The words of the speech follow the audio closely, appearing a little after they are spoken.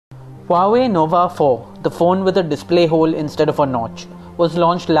Huawei Nova 4, the phone with a display hole instead of a notch, was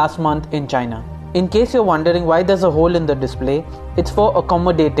launched last month in China. In case you're wondering why there's a hole in the display, it's for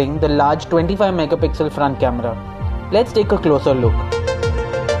accommodating the large 25 megapixel front camera. Let's take a closer look.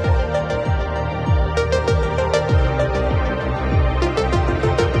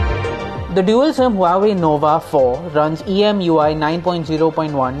 The dual SIM Huawei Nova 4 runs EMUI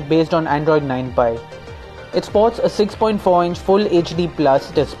 9.0.1 based on Android 9 Pie. It sports a 6.4-inch Full HD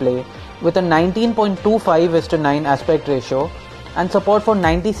Plus display with a 19.25:9 aspect ratio and support for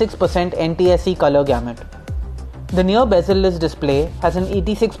 96% NTSC color gamut. The near bezel-less display has an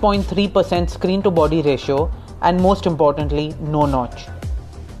 86.3% screen-to-body ratio and most importantly, no notch.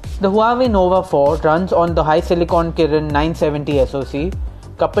 The Huawei Nova 4 runs on the high-silicon Kirin 970 SoC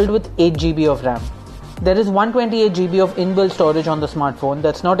coupled with 8GB of RAM. There is 128GB of inbuilt storage on the smartphone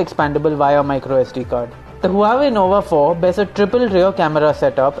that's not expandable via microSD card. The Huawei Nova 4 bears a triple rear camera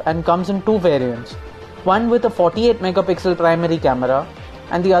setup and comes in two variants, one with a 48 megapixel primary camera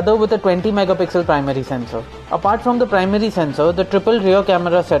and the other with a 20 megapixel primary sensor. Apart from the primary sensor, the triple rear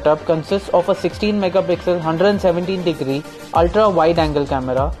camera setup consists of a 16 megapixel 117 degree ultra wide angle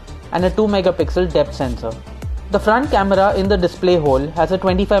camera and a 2 megapixel depth sensor. The front camera in the display hole has a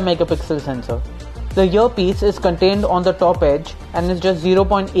 25 megapixel sensor. The earpiece is contained on the top edge and is just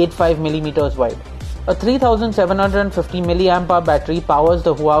 0.85 millimeters wide. A 3750 mAh battery powers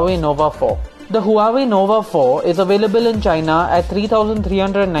the Huawei Nova 4. The Huawei Nova 4 is available in China at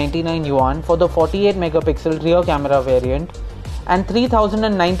 3,399 yuan for the 48 megapixel rear camera variant and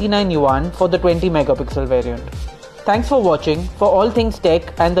 3,099 yuan for the 20 megapixel variant. Thanks for watching. For all things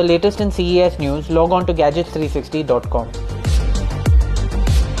tech and the latest in CES news, log on to gadgets360.com.